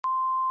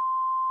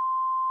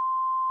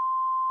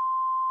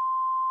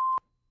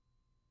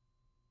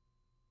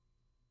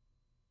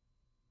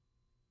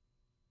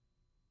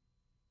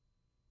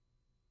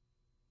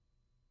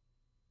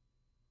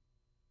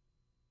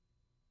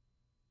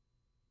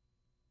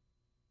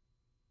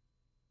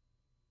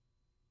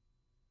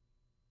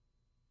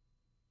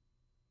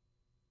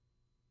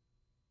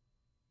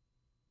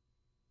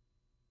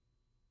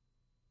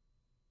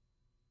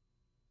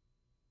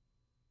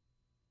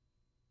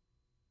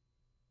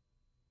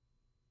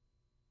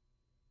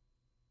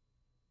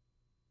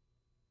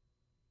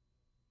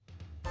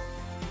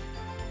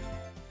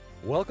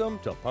Welcome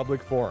to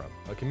Public Forum,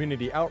 a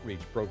community outreach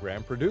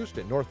program produced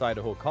at North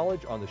Idaho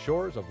College on the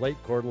shores of Lake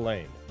Coeur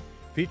d'Alene.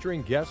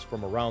 Featuring guests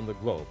from around the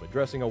globe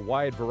addressing a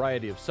wide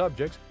variety of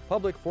subjects,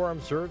 Public Forum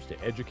serves to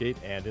educate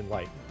and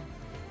enlighten.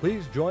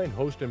 Please join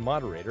host and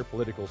moderator,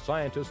 political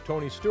scientist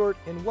Tony Stewart,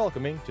 in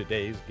welcoming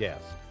today's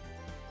guest.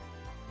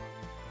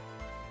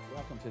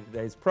 Welcome to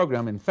today's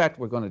program. In fact,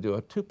 we're going to do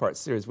a two-part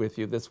series with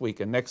you this week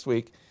and next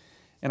week.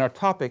 And our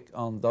topic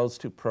on those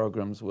two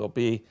programs will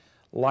be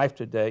Life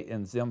Today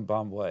in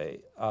Zimbabwe,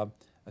 a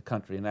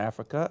country in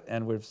Africa.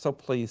 And we're so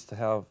pleased to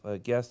have a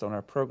guest on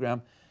our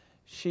program.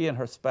 She and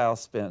her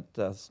spouse spent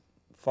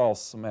fall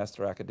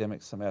semester,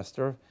 academic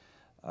semester,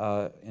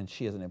 and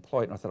she is an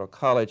employee at North Idaho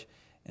College,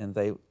 and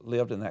they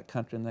lived in that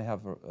country, and they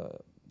have a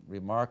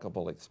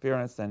remarkable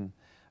experience. And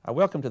I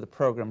welcome to the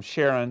program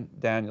Sharon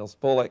Daniels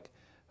Bullock,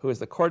 who is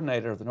the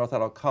coordinator of the North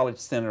Idaho College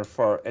Center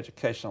for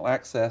Educational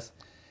Access.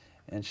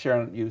 And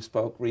Sharon, you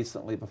spoke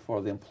recently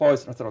before the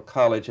employees at North Idaho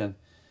College, and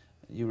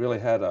you really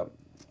had a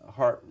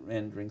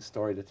heart-rending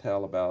story to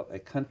tell about a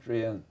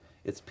country and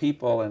its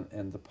people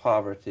and the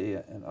poverty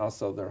and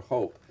also their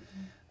hope.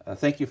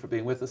 Thank you for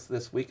being with us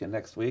this week and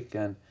next week,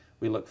 and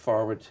we look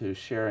forward to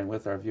sharing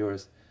with our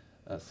viewers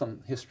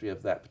some history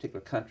of that particular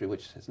country,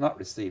 which has not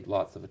received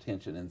lots of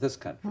attention in this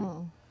country.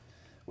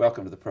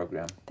 Welcome to the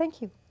program.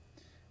 Thank you.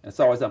 And as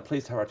always, I'm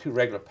pleased to have our two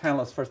regular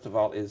panelists. First of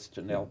all is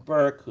Janelle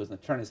Burke, who is an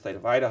attorney in the state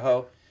of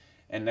Idaho,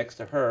 and next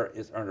to her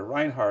is Erna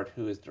Reinhardt,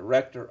 who is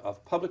Director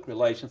of Public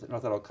Relations at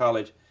North Idaho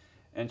College,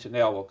 and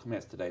Janelle will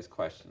commence today's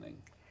questioning.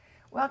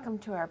 Welcome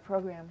to our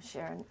program,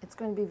 Sharon. It's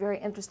going to be very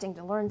interesting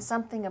to learn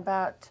something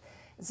about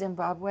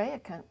Zimbabwe,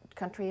 a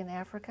country in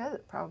Africa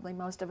that probably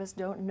most of us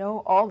don't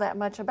know all that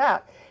much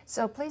about.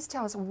 So please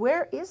tell us,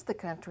 where is the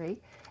country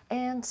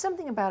and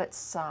something about its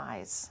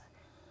size?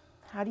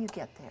 How do you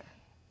get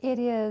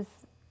there?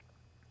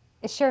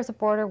 It shares a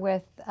border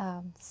with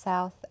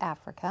South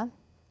Africa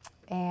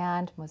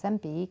and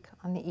Mozambique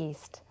on the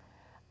east.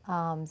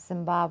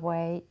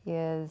 Zimbabwe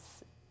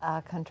is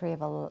a country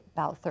of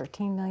about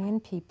 13 million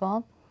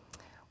people.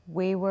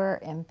 We were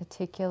in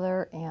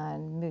particular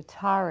in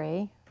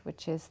Mutare,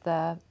 which is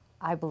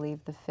I believe,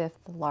 the fifth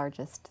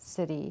largest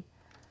city,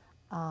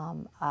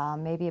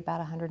 maybe about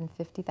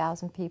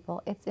 150,000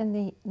 people. It's in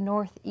the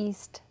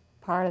northeast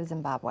part of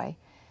Zimbabwe,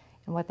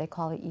 in what they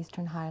call the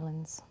Eastern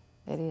Highlands.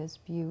 It is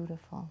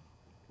beautiful.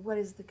 What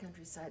is the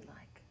countryside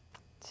like?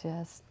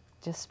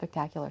 Just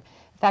spectacular.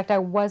 In fact, I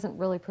wasn't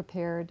really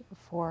prepared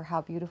for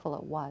how beautiful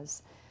it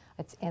was.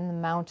 It's in the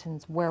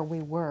mountains. Where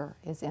we were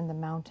is in the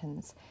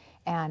mountains.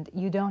 And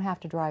you don't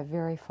have to drive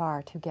very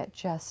far to get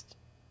just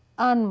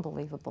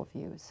unbelievable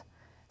views,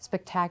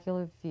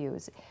 spectacular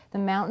views. The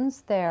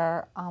mountains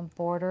there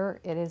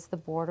it is the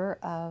border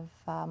of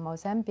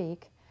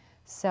Mozambique.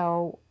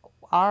 So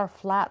our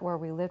flat where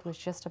we lived was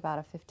just about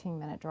a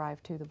 15-minute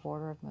drive to the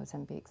border of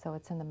Mozambique. So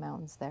it's in the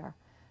mountains there,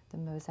 the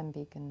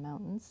Mozambican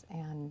mountains,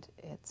 and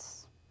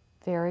it's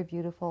very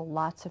beautiful,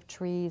 lots of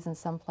trees. In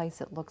some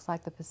places it looks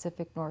like the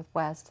Pacific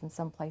Northwest, in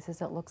some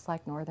places it looks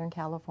like Northern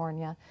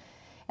California.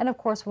 And of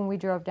course, when we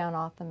drove down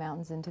off the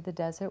mountains into the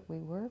desert, we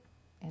were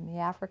in the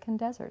African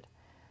desert.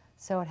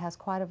 So it has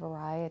quite a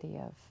variety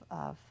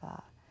of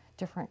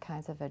different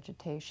kinds of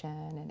vegetation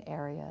and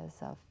areas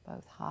of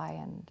both high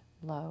and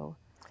low.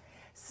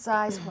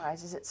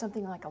 Size-wise, is it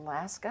something like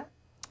Alaska?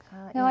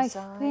 No, I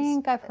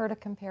think I've heard a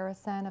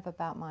comparison of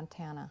about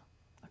Montana,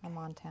 a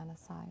Montana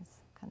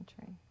size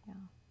country, yeah.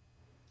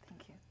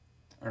 Thank you.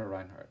 Erna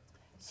Reinhardt.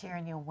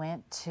 Sharon, you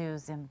went to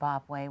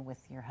Zimbabwe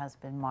with your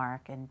husband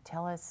Mark, and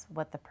tell us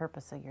what the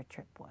purpose of your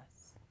trip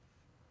was.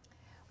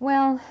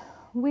 Well,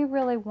 we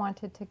really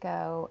wanted to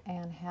go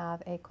and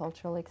have a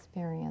cultural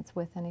experience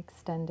with an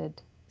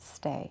extended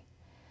stay.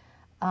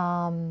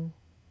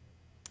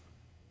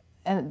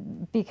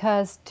 And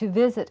because to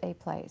visit a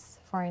place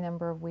for a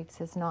number of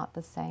weeks is not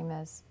the same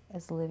as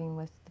living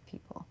with the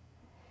people.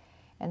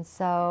 And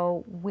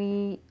so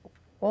we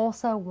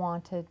also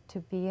wanted to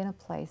be in a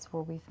place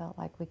where we felt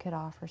like we could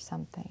offer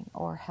something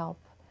or help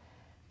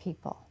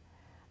people.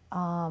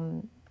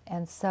 And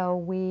so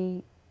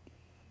we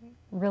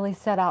really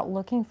set out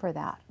looking for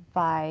that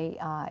by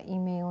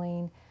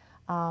emailing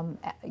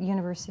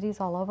universities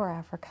all over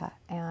Africa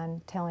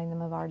and telling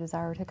them of our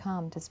desire to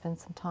come, to spend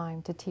some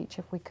time, to teach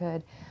if we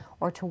could,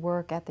 or to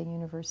work at the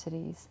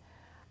universities.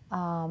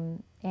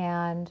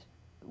 And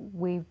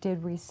we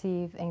did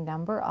receive a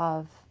number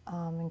of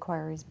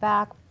inquiries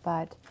back,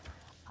 but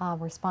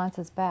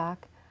responses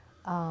back,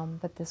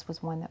 but this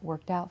was one that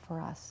worked out for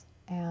us.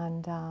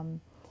 And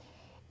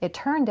it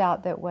turned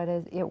out that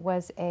it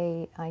was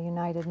a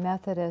United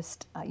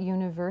Methodist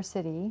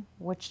university,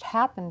 which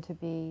happened to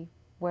be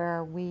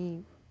where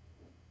we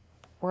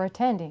were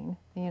attending,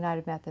 the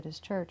United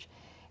Methodist Church.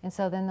 And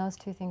so then those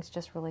two things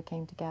just really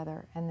came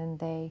together, and then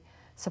they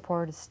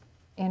supported us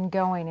in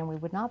going, and we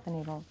would not have been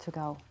able to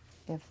go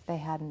if they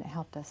hadn't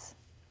helped us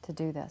to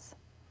do this.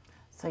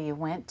 So you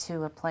went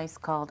to a place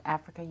called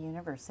Africa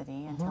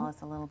University, and tell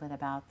us a little bit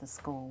about the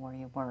school where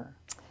you were.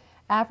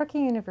 Africa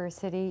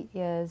University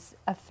is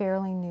a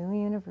fairly new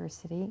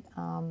university.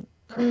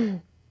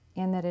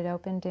 in that it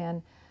opened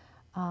in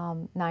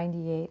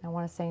 98, I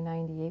want to say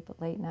 98,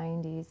 but late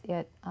 90s.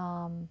 It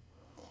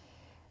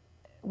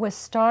was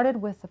started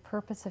with the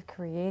purpose of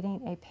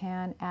creating a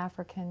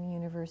Pan-African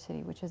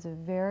university, which is a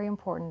very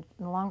important,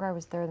 the longer I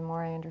was there, the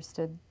more I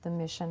understood the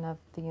mission of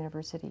the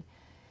university,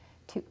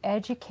 to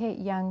educate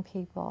young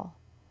people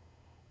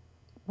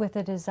with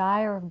a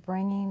desire of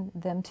bringing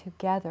them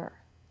together,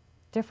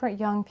 different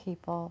young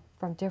people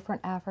from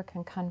different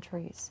African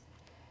countries,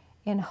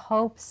 in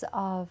hopes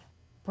of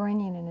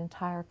bringing an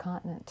entire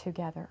continent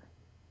together,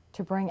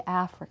 to bring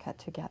Africa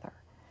together,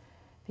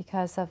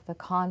 because of the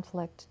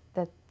conflict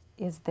that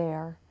is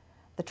there,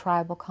 the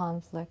tribal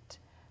conflict,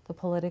 the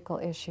political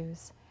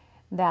issues,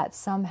 that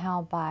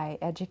somehow by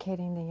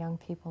educating the young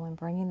people and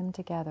bringing them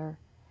together,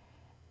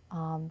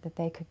 that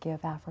they could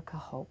give Africa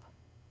hope.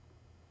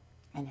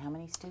 And how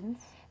many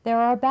students? There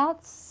are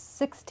about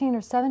 1,600 or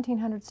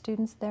 1,700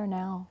 students there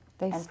now.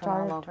 They And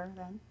started from all over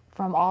then?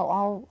 from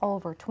all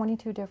over,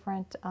 22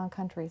 different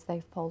countries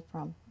they've pulled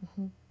from.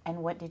 And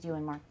what did you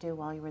and Mark do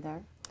while you were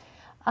there?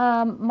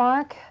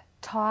 Mark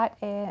taught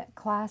a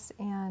class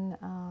in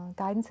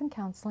guidance and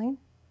counseling,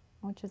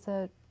 which is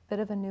a bit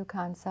of a new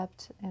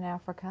concept in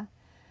Africa.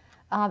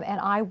 And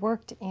I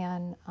worked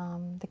in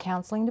the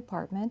counseling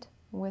department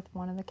with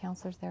one of the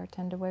counselors there,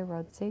 Tendawe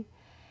Rhodesy,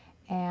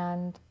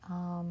 and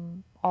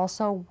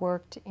also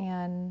worked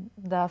in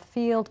the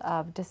field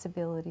of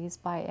disabilities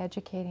by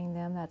educating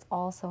them. That's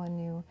also a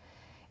new,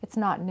 it's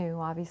not new,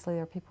 obviously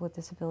there are people with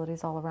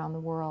disabilities all around the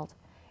world,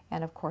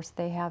 and of course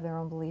they have their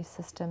own belief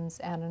systems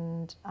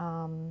and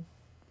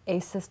a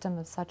system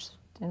of such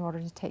in order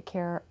to take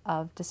care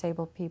of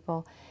disabled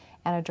people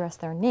and address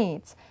their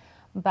needs.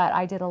 But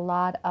I did a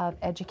lot of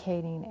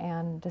educating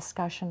and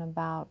discussion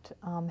about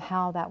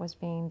how that was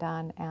being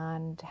done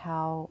and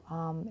how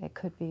it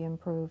could be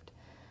improved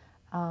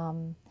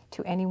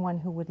to anyone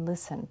who would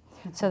listen.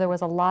 So there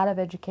was a lot of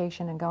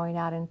education and going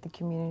out into the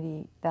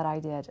community that I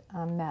did.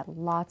 Met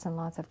lots and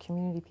lots of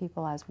community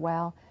people as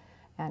well,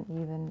 and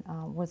even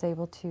was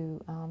able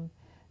to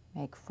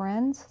make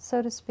friends,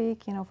 so to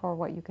speak, you know, for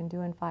what you can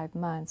do in 5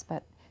 months,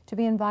 but to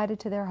be invited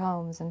to their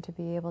homes and to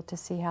be able to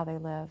see how they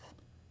live.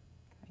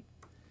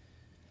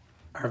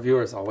 Our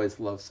viewers always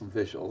love some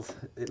visuals.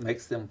 It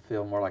makes them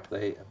feel more like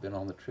they have been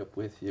on the trip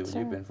with you. Sure. And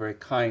you've been very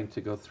kind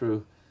to go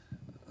through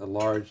a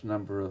large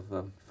number of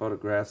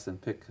photographs and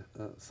pick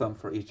some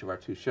for each of our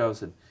 2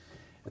 shows. And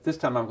at this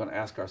time I'm going to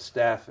ask our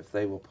staff if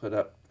they will put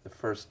up the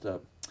first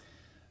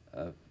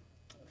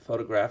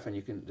photograph, and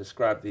you can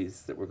describe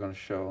these that we're going to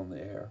show on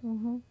the air.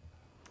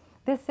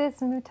 This is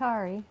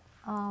Mutare,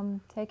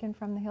 taken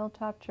from the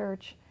Hilltop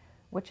Church,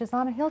 which is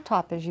on a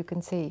hilltop, as you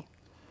can see.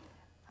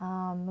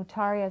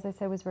 Mutare, as I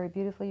said, was very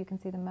beautiful. You can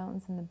see the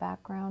mountains in the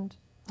background.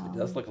 It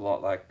does look a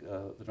lot like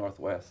the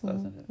Northwest,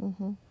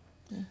 doesn't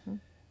it?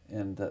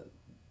 And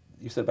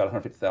you said about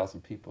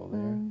 150,000 people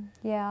there.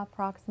 Yeah,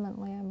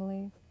 approximately, I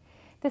believe.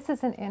 This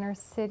is an inner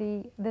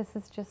city. This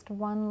is just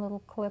one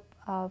little clip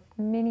of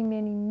many,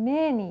 many,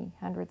 many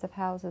hundreds of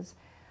houses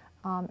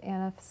in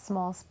a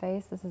small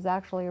space. This is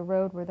actually a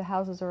road where the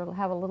houses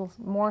have a little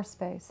more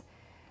space.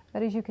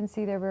 But as you can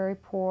see, they're very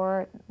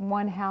poor.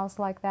 One house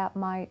like that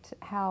might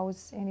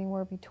house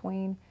anywhere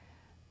between,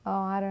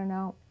 I don't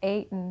know,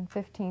 8 and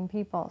 15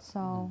 people.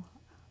 So,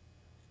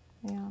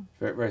 yeah.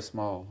 Very, very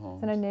small homes.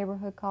 It's in a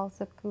neighborhood called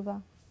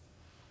Sipkuva.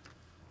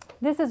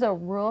 This is a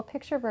rural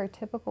picture, very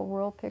typical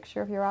rural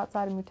picture. If you're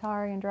outside of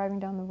Mutare and driving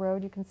down the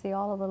road, you can see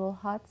all the little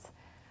huts.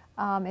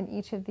 And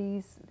each of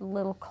these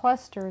little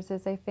clusters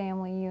is a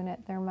family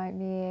unit. There might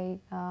be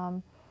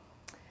a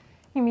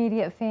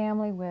immediate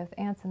family with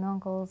aunts and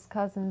uncles,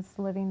 cousins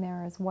living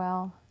there as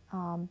well.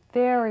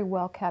 Very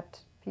well kept.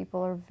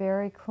 People are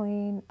very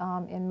clean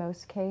in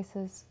most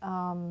cases.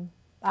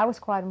 I was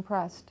quite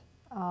impressed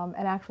and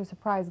actually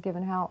surprised,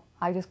 given how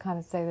I just kind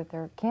of say that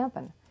they're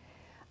camping.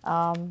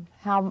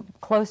 How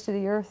close to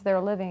the earth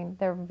they're living.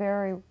 They're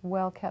very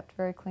well kept,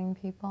 very clean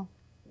people.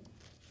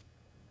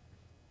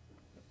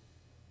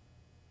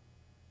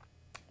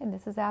 And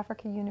this is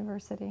Africa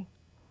University.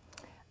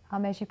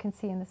 As you can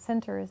see, in the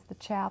center is the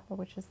chapel,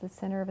 which is the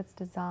center of its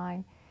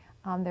design.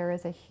 There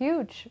is a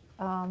huge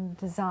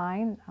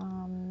design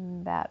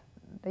that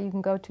you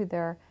can go to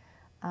there.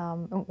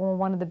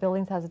 One of the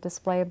buildings has a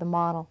display of the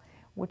model,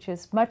 which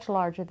is much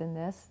larger than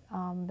this,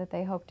 that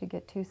they hope to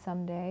get to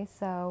someday.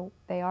 So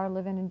they are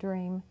living a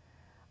dream.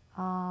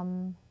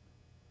 And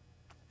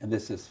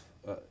this is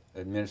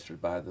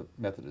administered by the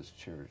Methodist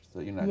Church,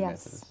 the United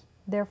Methodist.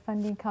 Their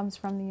funding comes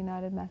from the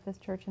United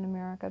Methodist Church in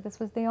America. This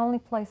was the only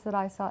place that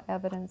I saw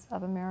evidence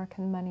of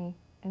American money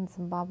in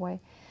Zimbabwe.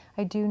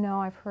 I do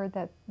know, I've heard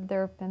that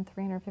there have been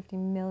 350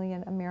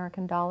 million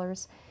American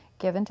dollars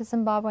given to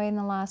Zimbabwe in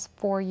the last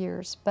 4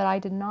 years, but I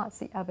did not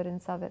see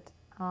evidence of it.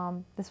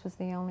 This was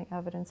the only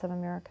evidence of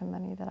American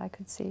money that I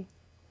could see.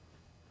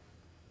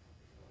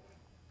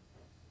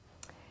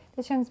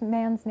 This young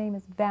man's name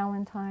is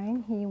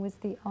Valentine. He was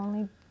the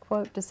only,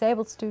 quote,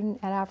 disabled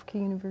student at Africa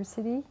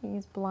University. He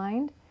is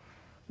blind.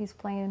 He's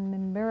playing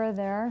Mimbira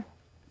there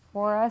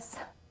for us.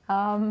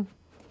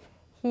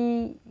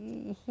 He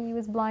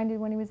was blinded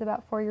when he was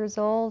about 4 years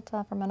old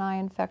from an eye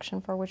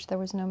infection for which there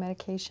was no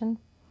medication.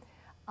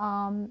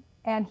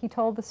 And he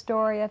told the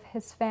story of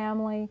his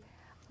family.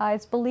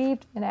 It's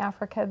believed in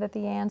Africa that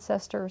the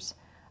ancestors,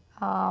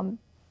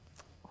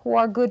 who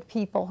are good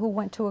people, who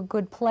went to a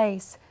good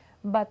place,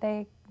 but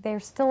they're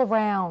still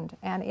around.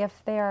 And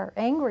if they're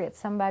angry at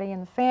somebody in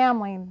the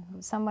family,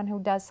 someone who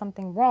does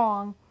something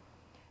wrong,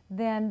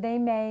 then they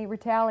may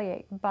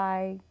retaliate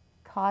by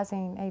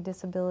causing a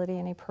disability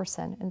in a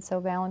person. And so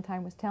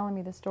Valentine was telling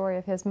me the story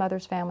of his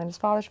mother's family and his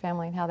father's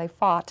family and how they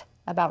fought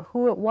about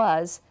who it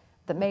was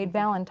that made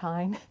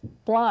Valentine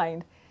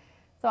blind.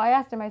 So I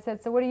asked him, I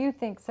said, so what do you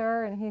think,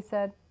 sir? And he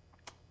said,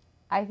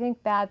 I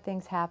think bad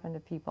things happen to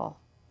people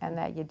and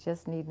that you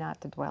just need not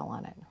to dwell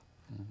on it.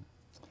 Mm-hmm.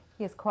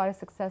 He has quite a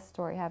success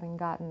story having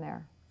gotten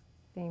there,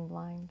 being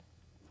blind.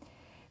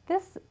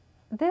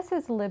 This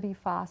is Libby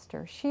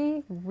Foster.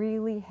 She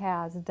really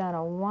has done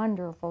a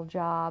wonderful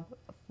job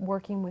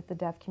working with the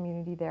deaf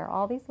community there.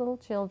 All these little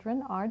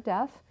children are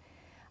deaf.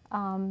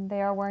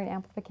 They are wearing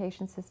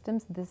amplification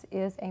systems. This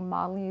is a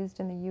model used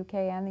in the UK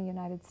and the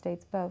United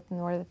States both in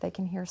order that they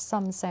can hear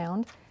some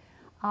sound.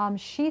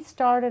 She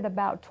started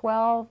about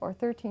 12 or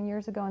 13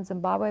 years ago in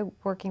Zimbabwe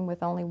working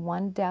with only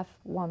one deaf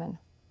woman.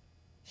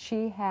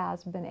 She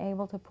has been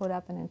able to put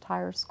up an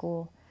entire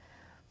school,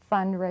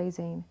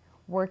 fundraising,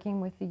 working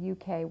with the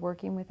UK,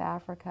 working with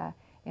Africa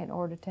in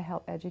order to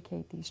help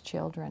educate these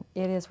children.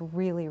 It is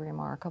really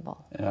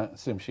remarkable. And I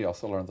assume she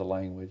also learned the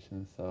language,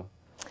 and so.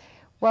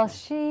 Well,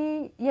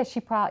 Zim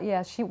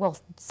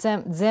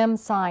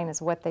sign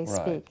is what they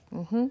speak.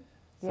 Mm-hmm.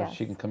 So yes.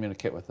 she can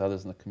communicate with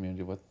others in the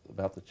community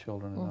about the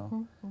children and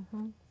all.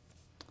 Mm-hmm.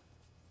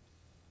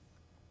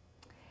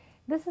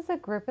 This is a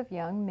group of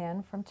young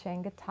men from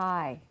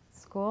Chengatai,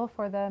 School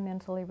for the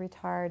Mentally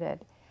Retarded.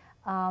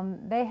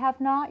 They have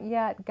not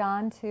yet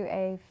gone to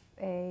a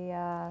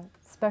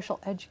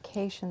special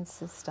education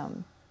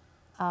system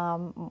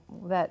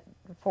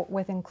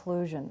with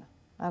inclusion,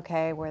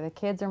 okay, where the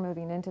kids are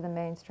moving into the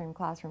mainstream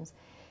classrooms.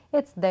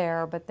 It's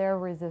there, but they're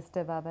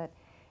resistive of it.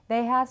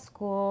 They have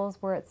schools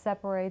where it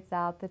separates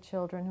out the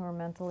children who are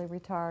mentally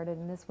retarded,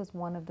 and this was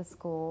one of the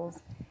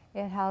schools.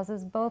 It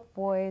houses both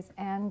boys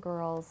and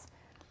girls,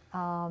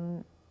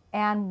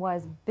 and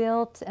was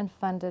built and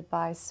funded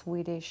by a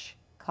Swedish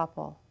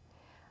couple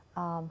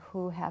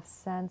who have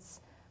since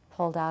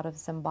pulled out of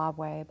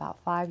Zimbabwe about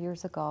 5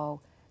 years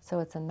ago. So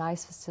it's a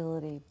nice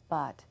facility,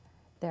 but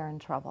they're in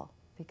trouble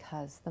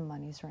because the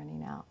money's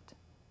running out.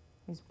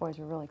 These boys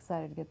are really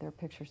excited to get their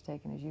pictures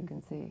taken, as you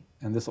can see.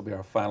 And this will be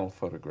our final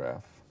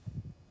photograph.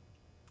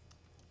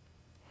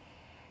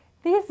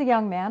 These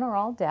young men are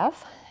all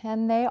deaf,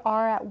 and they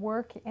are at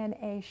work in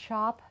a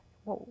shop,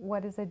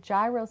 what is a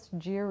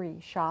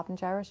gyrosgiri shop, and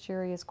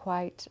gyrosgiri is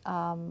quite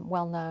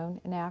well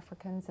known in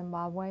Africa and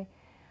Zimbabwe.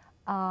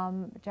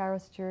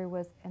 Gyrosgiri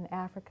was an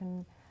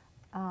African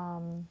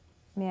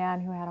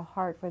man who had a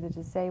heart for the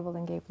disabled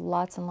and gave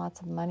lots and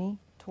lots of money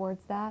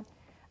towards that.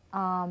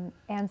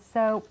 And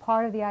so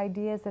part of the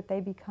idea is that they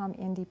become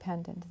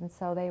independent. And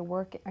so they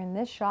work in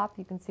this shop.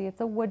 You can see it's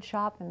a wood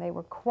shop, and they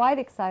were quite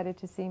excited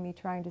to see me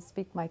trying to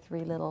speak my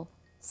 3 little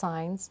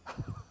signs.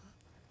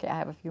 Okay, I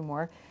have a few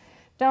more.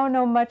 Don't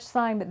know much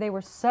sign, but they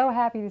were so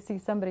happy to see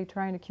somebody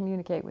trying to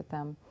communicate with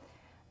them.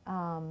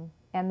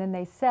 And then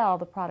they sell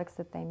the products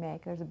that they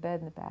make. There's a bed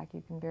in the back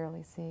you can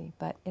barely see,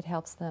 but it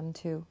helps them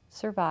to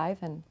survive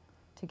and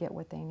to get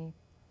what they need.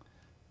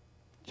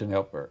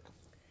 Janelle Burke.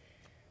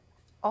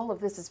 All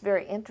of this is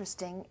very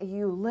interesting.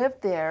 You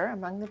lived there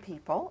among the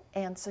people,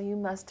 and so you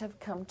must have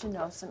come to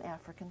know some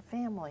African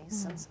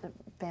families,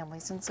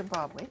 families in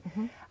Zimbabwe.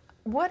 Mm-hmm.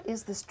 What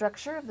is the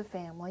structure of the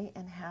family,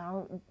 and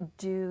how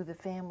do the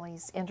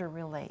families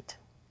interrelate?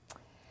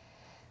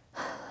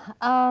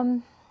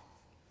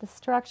 The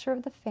structure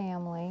of the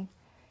family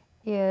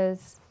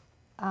is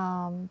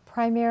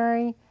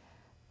primary.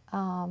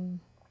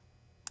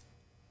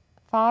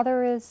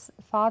 Father is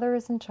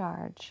in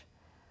charge.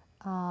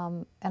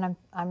 And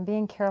I'm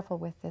being careful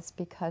with this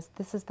because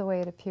this is the way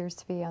it appears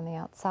to be on the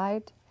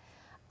outside.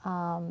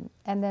 And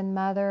then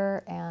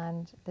mother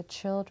and the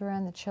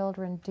children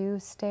do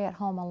stay at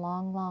home a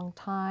long, long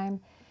time.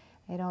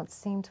 They don't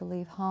seem to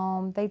leave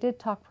home. They did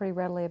talk pretty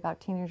readily about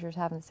teenagers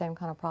having the same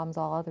kind of problems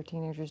all other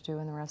teenagers do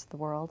in the rest of the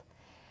world.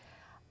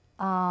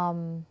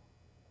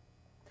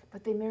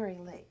 But they marry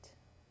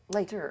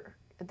later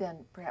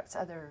than perhaps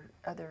other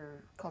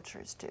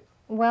cultures do.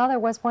 Well, there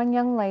was one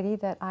young lady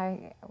that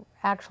I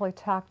actually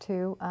talked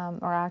to,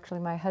 or actually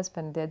my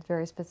husband did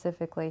very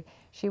specifically.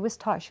 She was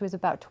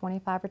about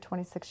 25 or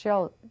 26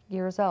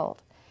 years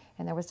old,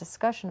 and there was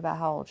discussion about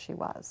how old she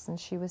was. And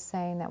she was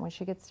saying that when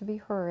she gets to be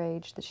her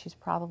age, that she's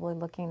probably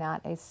looking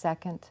at a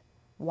second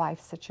wife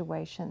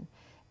situation.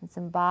 In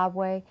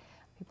Zimbabwe,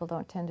 people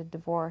don't tend to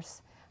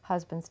divorce.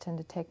 Husbands tend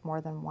to take more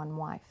than one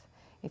wife.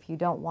 If you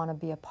don't want to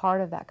be a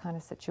part of that kind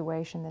of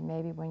situation, then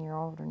maybe when you're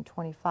older than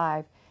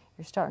 25,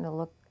 you're starting to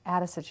look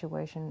at a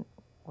situation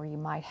where you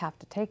might have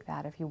to take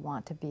that if you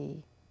want to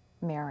be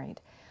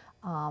married.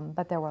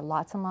 But there were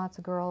lots and lots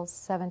of girls,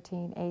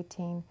 17,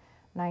 18,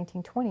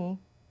 1920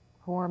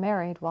 who were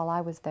married while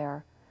I was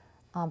there,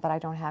 but I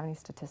don't have any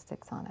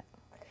statistics on it.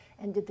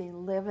 And did they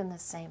live in the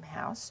same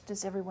house?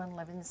 Does everyone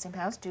live in the same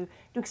house? Do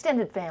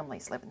extended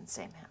families live in the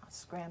same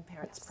house?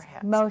 Grandparents, Yes.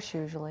 perhaps? Most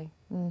usually,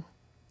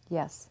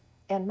 yes.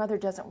 And mother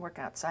doesn't work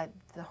outside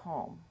the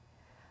home?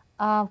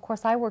 Of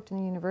course, I worked in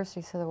the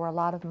university, so there were a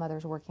lot of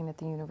mothers working at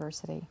the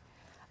university.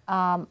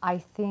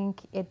 I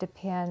think it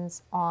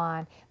depends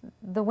on,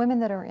 the women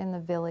that are in the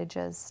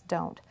villages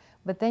don't.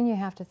 But then you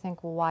have to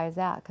think, well, why is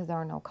that? Because there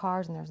are no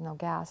cars and there's no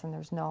gas and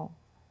there's no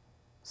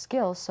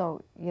skills,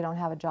 so you don't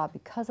have a job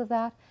because of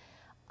that.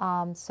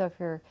 So if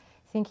you're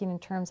thinking in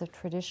terms of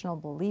traditional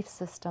belief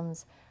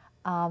systems,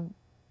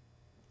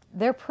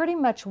 they're pretty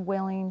much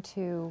willing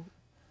to,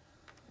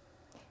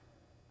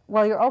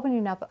 well, you're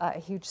opening up a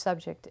huge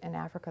subject in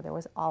Africa. There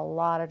was a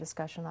lot of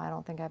discussion. I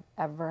don't think I've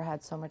ever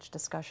had so much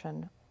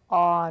discussion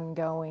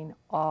ongoing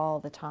all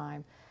the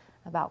time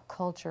about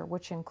culture,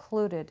 which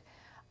included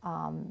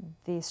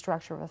the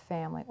structure of a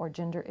family or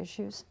gender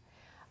issues.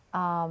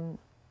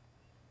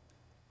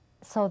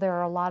 So there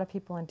are a lot of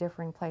people in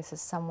differing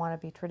places. Some want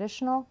to be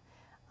traditional,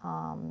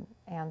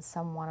 and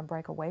some want to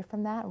break away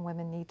from that, and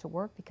women need to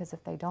work because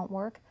if they don't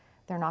work,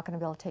 they're not going to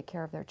be able to take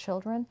care of their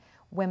children.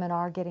 Women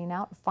are getting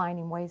out and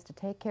finding ways to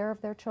take care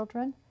of their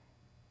children,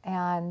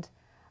 and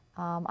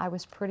I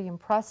was pretty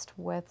impressed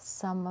with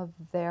some of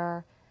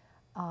their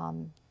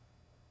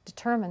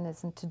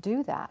determinism to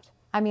do that.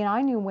 I mean,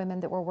 I knew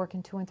women that were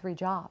working 2 and 3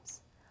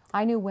 jobs.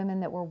 I knew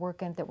women that were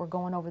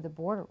going over the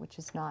border, which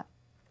is not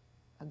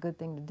a good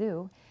thing to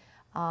do,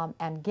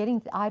 and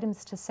getting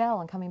items to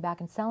sell and coming back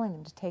and selling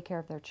them to take care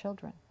of their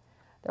children.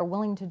 They're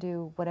willing to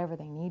do whatever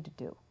they need to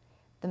do.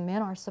 The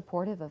men are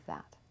supportive of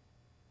that.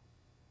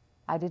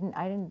 I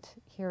didn't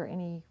hear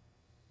any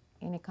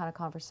kind of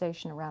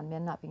conversation around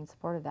men not being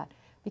supportive of that,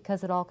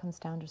 because it all comes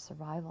down to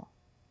survival.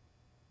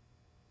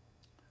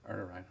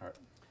 Erna Reinhardt.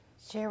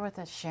 Share with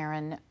us,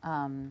 Sharon,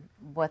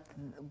 what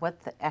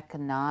the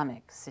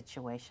economic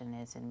situation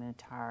is in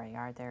Mutare.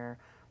 Are there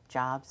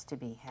jobs to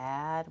be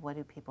had? What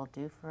do people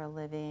do for a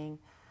living?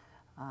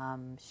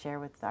 Share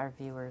with our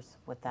viewers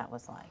what that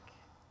was like.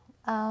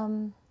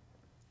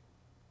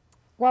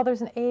 Well,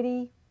 there's an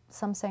 80,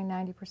 some say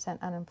 90%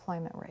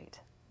 unemployment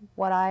rate.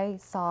 What I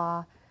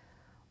saw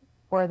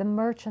were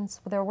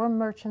there were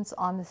merchants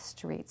on the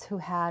streets who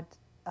had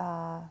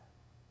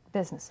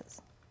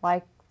businesses,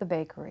 like the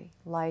bakery,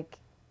 like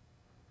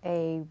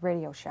a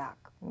Radio Shack,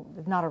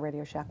 not a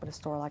Radio Shack, but a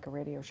store like a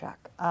Radio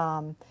Shack,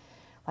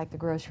 like the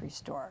grocery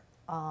store,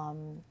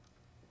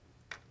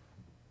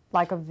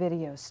 like a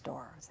video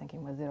store. I was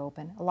thinking, was it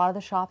open? A lot of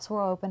the shops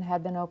were open,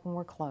 had been open,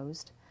 were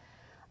closed.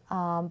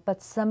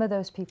 But some of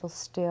those people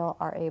still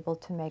are able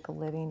to make a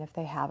living if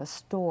they have a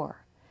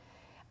store.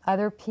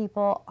 Other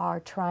people are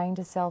trying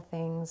to sell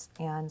things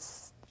and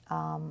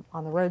on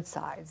the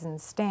roadsides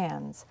and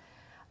stands,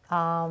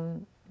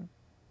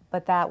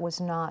 but that was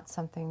not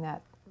something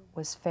that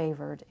was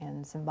favored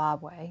in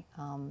Zimbabwe.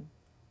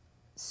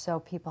 So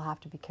people have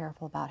to be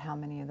careful about how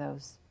many of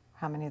those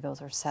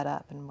are set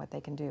up and what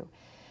they can do.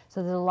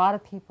 So there's a lot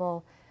of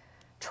people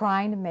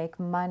trying to make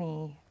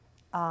money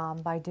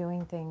by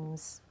doing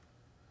things,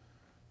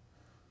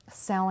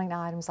 selling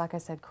items, like I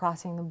said,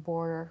 crossing the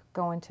border,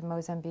 going to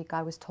Mozambique,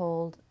 I was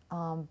told,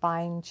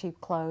 buying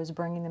cheap clothes,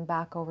 bringing them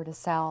back over to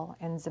sell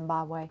in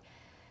Zimbabwe.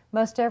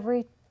 Most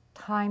every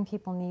time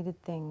people needed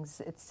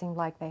things, it seemed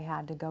like they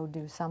had to go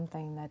do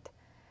something that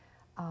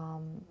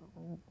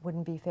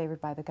wouldn't be favored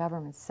by the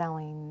government,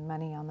 selling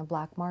money on the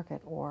black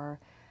market or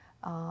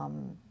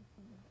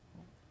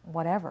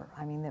whatever.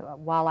 I mean,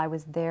 while I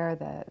was there,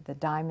 the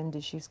diamond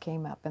issues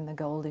came up and the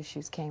gold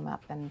issues came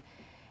up,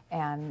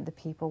 and the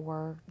people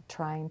were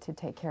trying to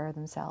take care of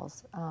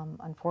themselves.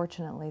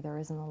 Unfortunately, there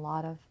isn't a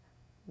lot of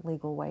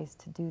legal ways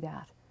to do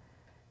that.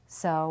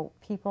 So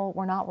people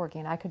were not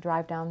working. I could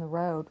drive down the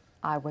road.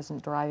 I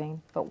wasn't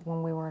driving, but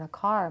when we were in a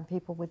car and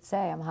people would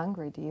say, "I'm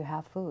hungry, do you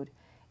have food?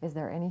 Is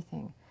there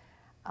anything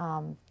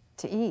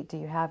to eat? Do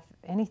you have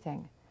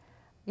anything?"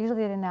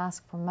 Usually they didn't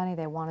ask for money,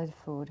 they wanted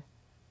food.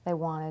 They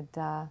wanted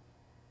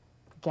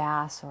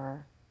gas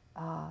or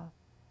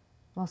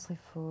mostly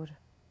food.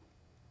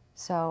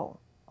 So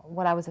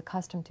what I was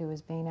accustomed to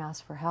is being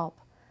asked for help.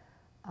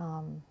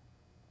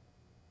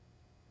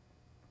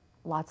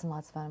 Lots and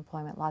lots of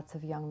unemployment, lots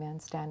of young men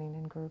standing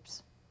in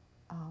groups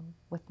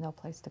with no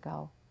place to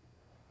go.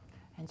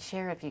 And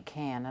share, if you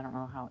can, I don't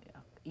know how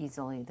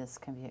easily this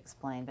can be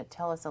explained, but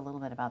tell us a little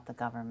bit about the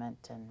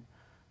government and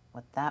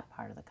what that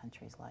part of the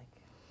country's like.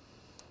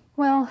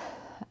 Well,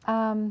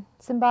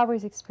 Zimbabwe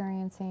is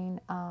experiencing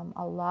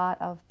a lot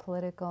of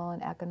political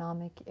and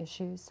economic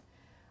issues.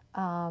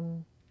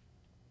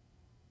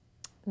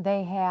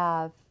 They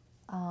have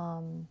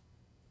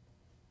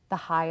the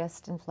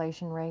highest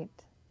inflation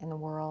rate in the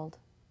world,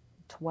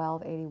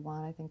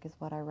 1281, I think is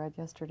what I read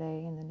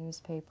yesterday in the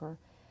newspaper.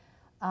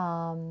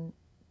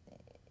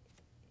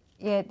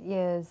 It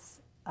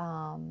is,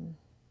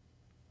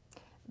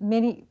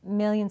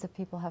 millions of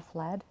people have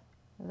fled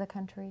the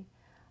country.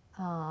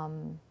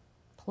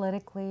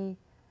 Politically,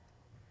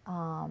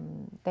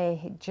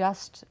 They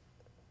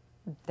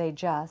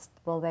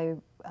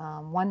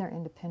won their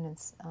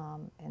independence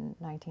in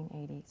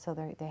 1980, so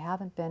they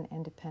haven't been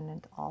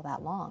independent all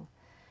that long,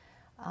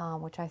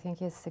 which I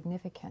think is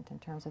significant in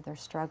terms of their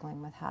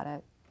struggling with how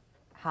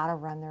to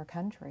run their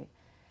country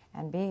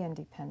and be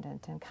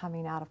independent and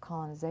coming out of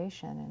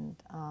colonization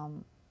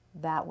and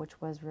that which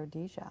was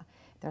Rhodesia.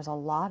 There's a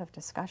lot of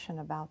discussion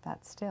about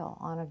that still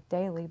on a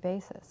daily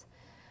basis.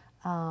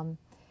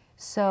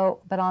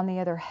 But on the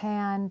other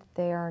hand,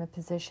 they are in a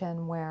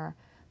position where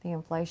the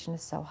inflation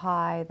is so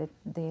high, that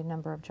the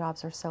number of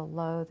jobs are so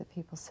low that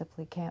people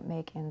simply can't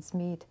make ends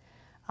meet,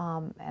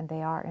 and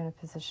they are in a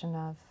position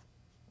of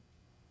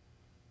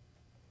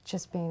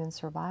just being in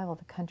survival.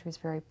 The country's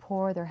very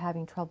poor. They're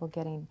having trouble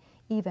getting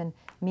even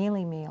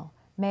mealie meal,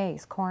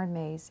 maize, corn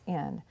maize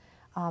in.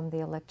 The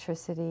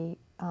electricity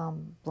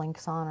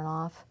blinks on and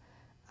off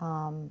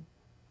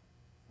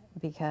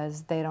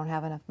because they don't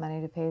have enough money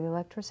to pay the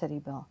electricity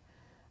bill.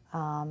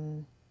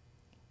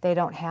 They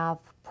don't have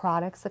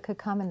products that could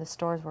come in. The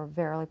stores were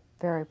very,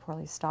 very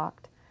poorly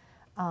stocked.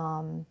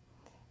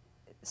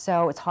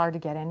 So it's hard to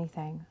get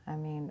anything. I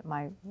mean,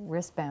 my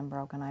wristband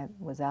broke and I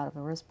was out of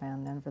a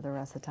wristband then for the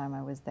rest of the time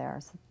I was there.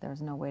 So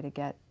there's no way to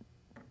get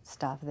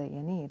stuff that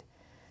you need.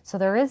 So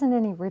there isn't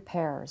any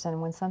repairs,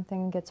 and when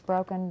something gets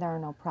broken, there are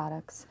no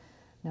products,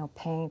 no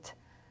paint,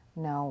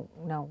 no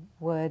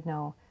wood,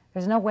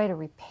 there's no way to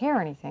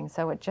repair anything,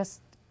 so it just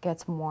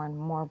gets more and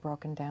more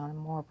broken down and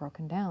more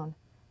broken down.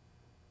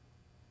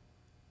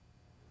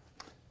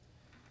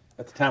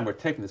 At the time we're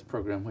taping this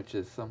program, which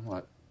is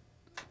somewhat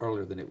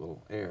earlier than it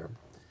will air,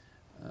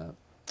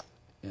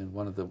 in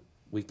one of the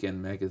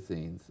weekend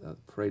magazines,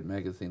 Parade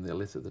magazine, they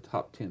listed the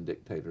top 10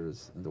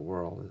 dictators in the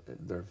world,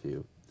 in their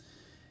view.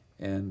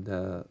 And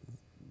the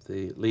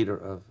leader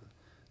of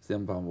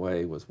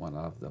Zimbabwe was one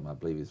of them. I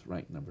believe he's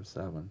ranked number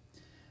 7.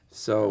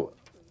 So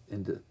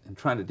in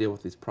trying to deal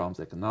with these problems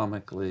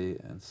economically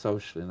and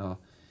socially and all,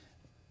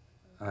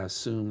 I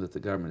assume that the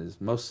government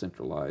is most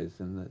centralized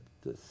and that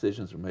the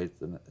decisions are made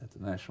at the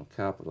national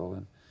capital,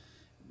 and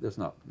there's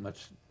not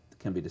much that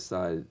can be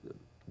decided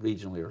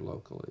regionally or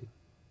locally.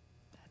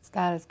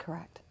 That is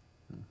correct.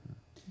 Mm-hmm.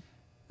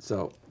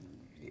 So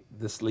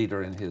this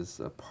leader and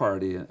his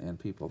party and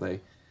people, they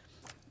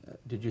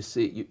did you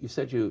see, you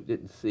said you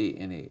didn't see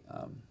any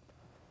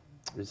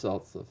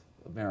results of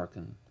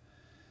American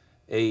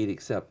aid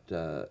except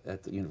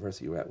at the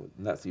university you were at, and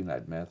that's the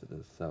United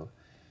Methodist. So,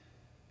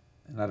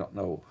 and I don't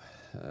know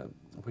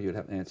where you would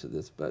have to answer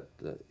this, but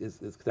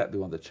could that be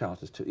one of the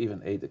challenges too?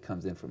 Even aid that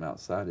comes in from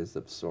outside is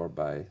absorbed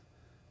by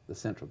the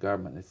central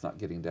government. It's not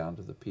getting down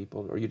to the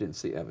people, or you didn't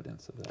see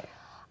evidence of that?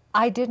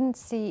 I didn't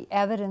see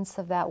evidence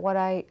of that. What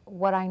I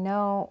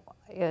know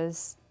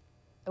is,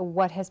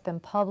 what has been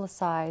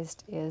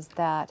publicized is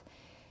that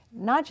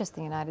not just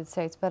the United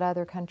States, but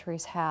other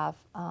countries have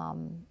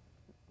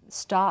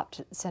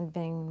stopped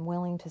being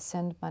willing to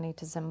send money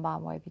to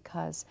Zimbabwe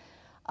because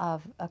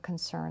of a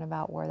concern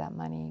about where that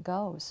money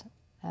goes.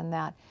 And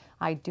that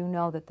I do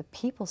know that the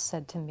people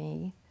said to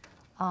me,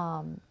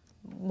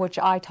 which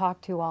I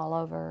talked to all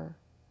over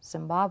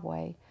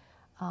Zimbabwe,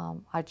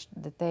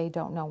 that they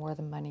don't know where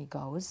the money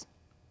goes,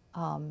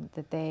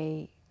 that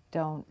they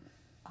don't...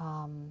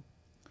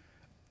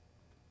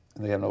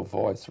 And they have no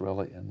voice,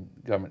 really, in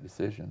government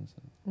decisions.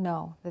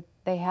 No, that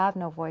they have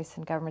no voice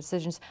in government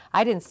decisions.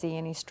 I didn't see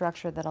any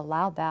structure that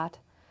allowed that.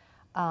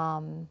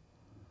 How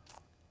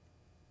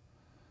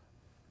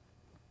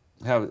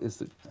does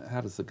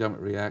the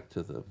government react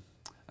to the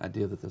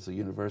idea that there's a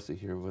university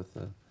here with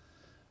the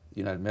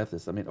United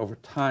Methodists? I mean, over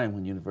time,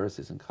 when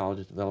universities and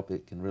colleges develop,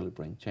 it can really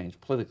bring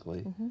change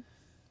politically,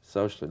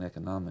 socially, and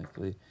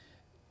economically.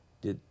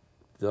 Did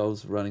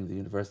those running the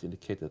university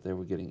indicate that they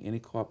were getting any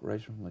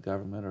cooperation from the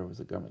government, or was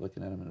the government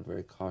looking at them in a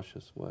very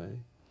cautious way?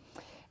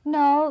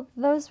 No,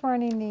 those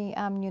running the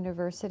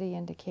university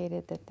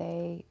indicated that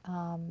they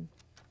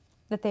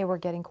were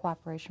getting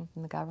cooperation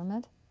from the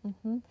government.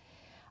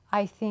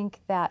 I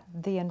think that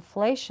the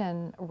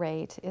inflation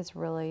rate is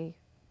really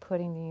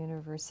putting the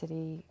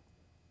university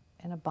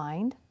in a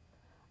bind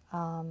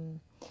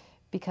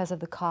because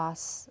of the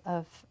costs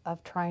of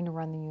trying to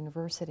run the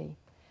university.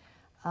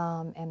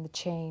 And the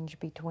change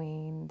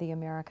between the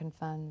American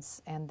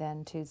funds and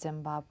then to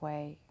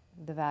Zimbabwe,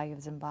 the value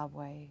of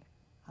Zimbabwe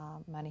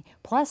money,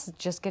 plus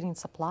just getting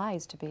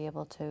supplies to be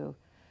able to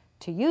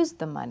use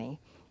the money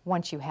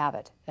once you have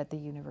it at the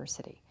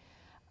university.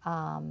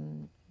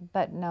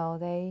 But no,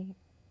 they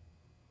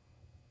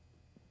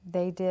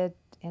did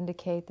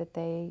indicate that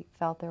they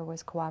felt there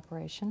was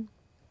cooperation.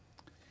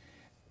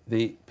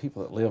 The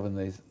people that live in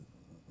these,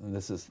 and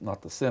this is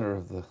not the center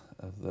of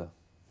the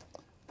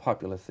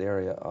populous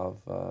area of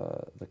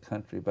the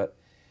country, but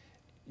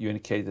you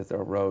indicated that there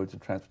are roads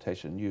and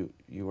transportation.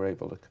 You were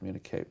able to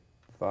communicate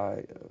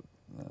by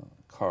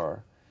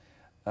car,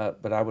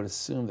 but I would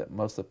assume that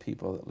most of the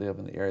people that live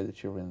in the area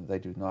that you're in, they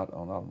do not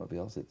own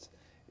automobiles.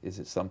 Is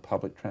it some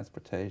public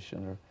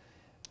transportation,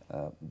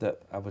 or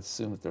that I would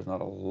assume that there's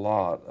not a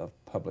lot of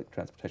public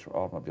transportation or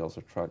automobiles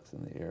or trucks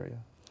in the area?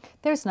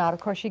 There's not. Of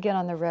course, you get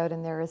on the road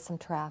and there is some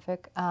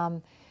traffic,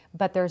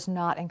 but there's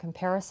not in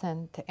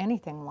comparison to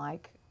anything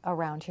like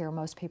around here.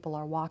 Most people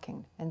are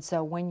walking. And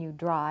so when you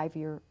drive,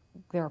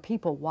 there are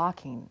people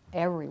walking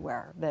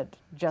everywhere.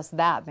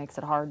 That makes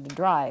it hard to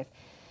drive.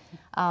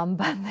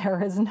 But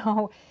there is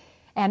no,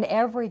 and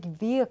every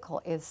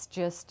vehicle is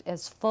just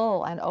as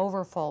full and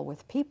overfull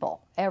with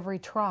people. Every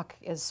truck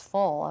is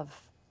full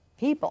of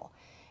people.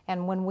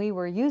 And when we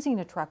were using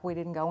a truck, we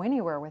didn't go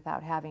anywhere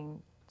without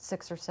having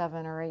 6 or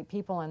 7 or 8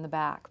 people in the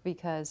back,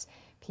 because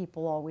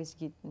people always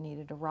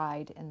needed a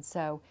ride. And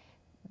so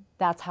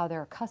that's how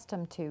they're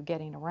accustomed to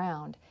getting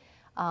around.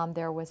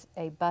 There was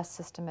a bus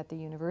system at the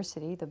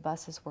university. The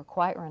buses were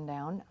quite run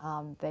down.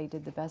 They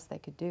did the best they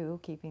could do,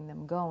 keeping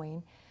them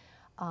going.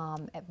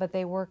 But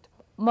they worked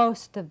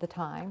most of the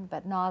time,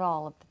 but not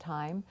all of the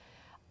time.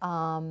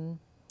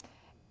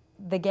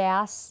 The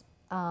gas,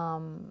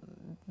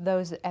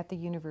 those at the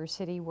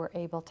university were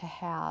able to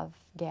have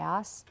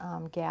gas.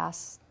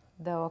 Gas,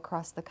 though,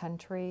 across the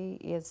country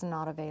is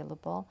not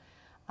available.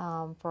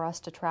 For us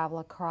to travel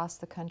across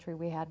the country,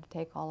 we had to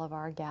take all of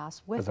our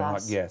gas with us.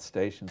 Because they're not gas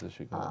stations as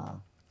you go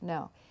along.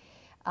 No.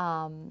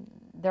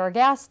 There are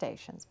gas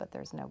stations, but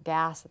there's no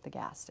gas at the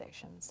gas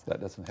stations.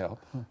 That doesn't help.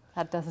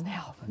 That doesn't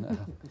help.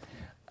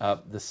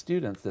 No. The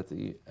students at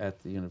the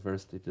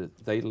university, do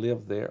they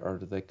live there, or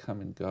do they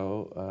come and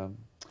go?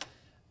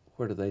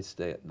 Where do they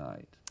stay at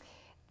night?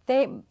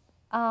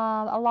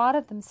 A lot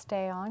of them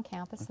stay on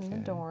campus in the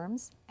Okay.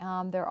 dorms.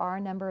 There are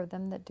a number of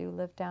them that do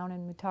live down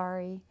in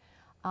Mutare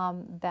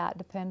that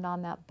depend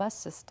on that bus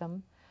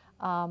system.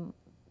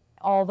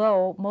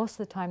 Although most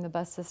of the time the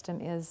bus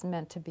system is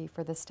meant to be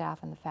for the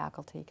staff and the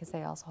faculty, because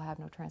they also have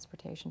no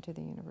transportation to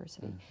the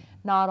university. Mm-hmm.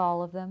 Not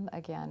all of them,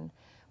 again,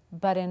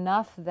 but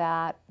enough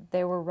that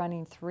they were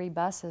running 3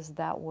 buses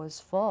that was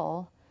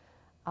full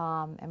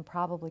and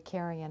probably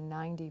carrying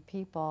 90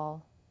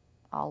 people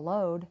a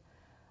load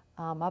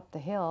up the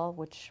hill,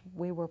 which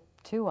we were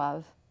 2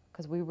 of,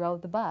 because we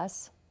rode the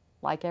bus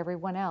like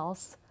everyone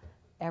else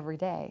every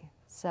day.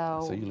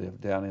 So you lived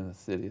down in the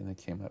city and then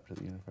came up to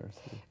the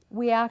university?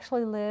 We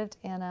actually lived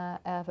in an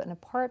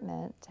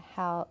apartment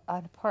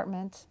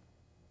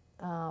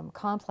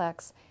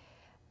complex.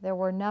 There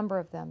were a number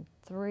of them,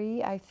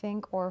 3, I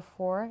think, or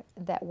 4,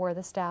 where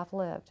the staff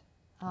lived.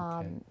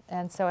 Okay.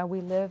 And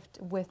we lived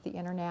with the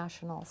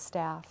international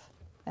staff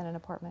in an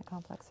apartment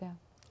complex, yeah.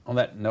 On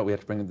that note, we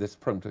have to bring this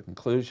program to a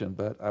conclusion,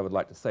 but I would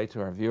like to say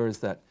to our viewers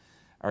that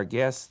our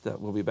guest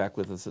will be back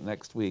with us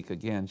next week,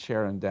 again,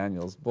 Sharon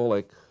Daniels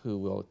Bullock, who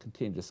will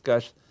continue to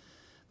discuss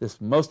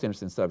this most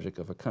interesting subject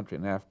of a country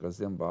in Africa,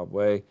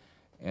 Zimbabwe,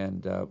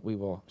 and we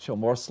will show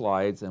more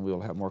slides and we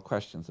will have more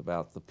questions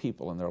about the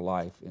people and their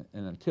life.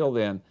 And until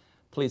then,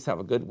 please have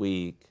a good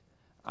week.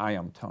 I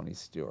am Tony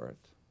Stewart.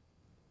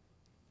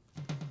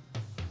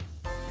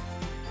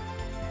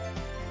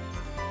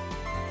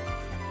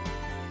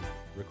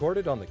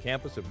 Recorded on the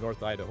campus of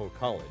North Idaho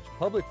College,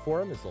 Public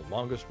Forum is the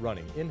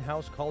longest-running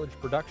in-house college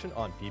production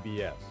on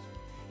PBS.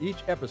 Each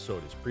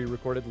episode is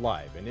pre-recorded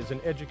live and is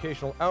an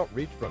educational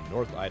outreach from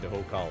North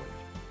Idaho College.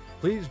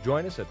 Please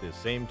join us at this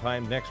same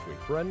time next week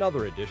for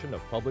another edition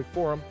of Public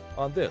Forum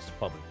on this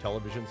public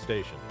television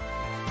station.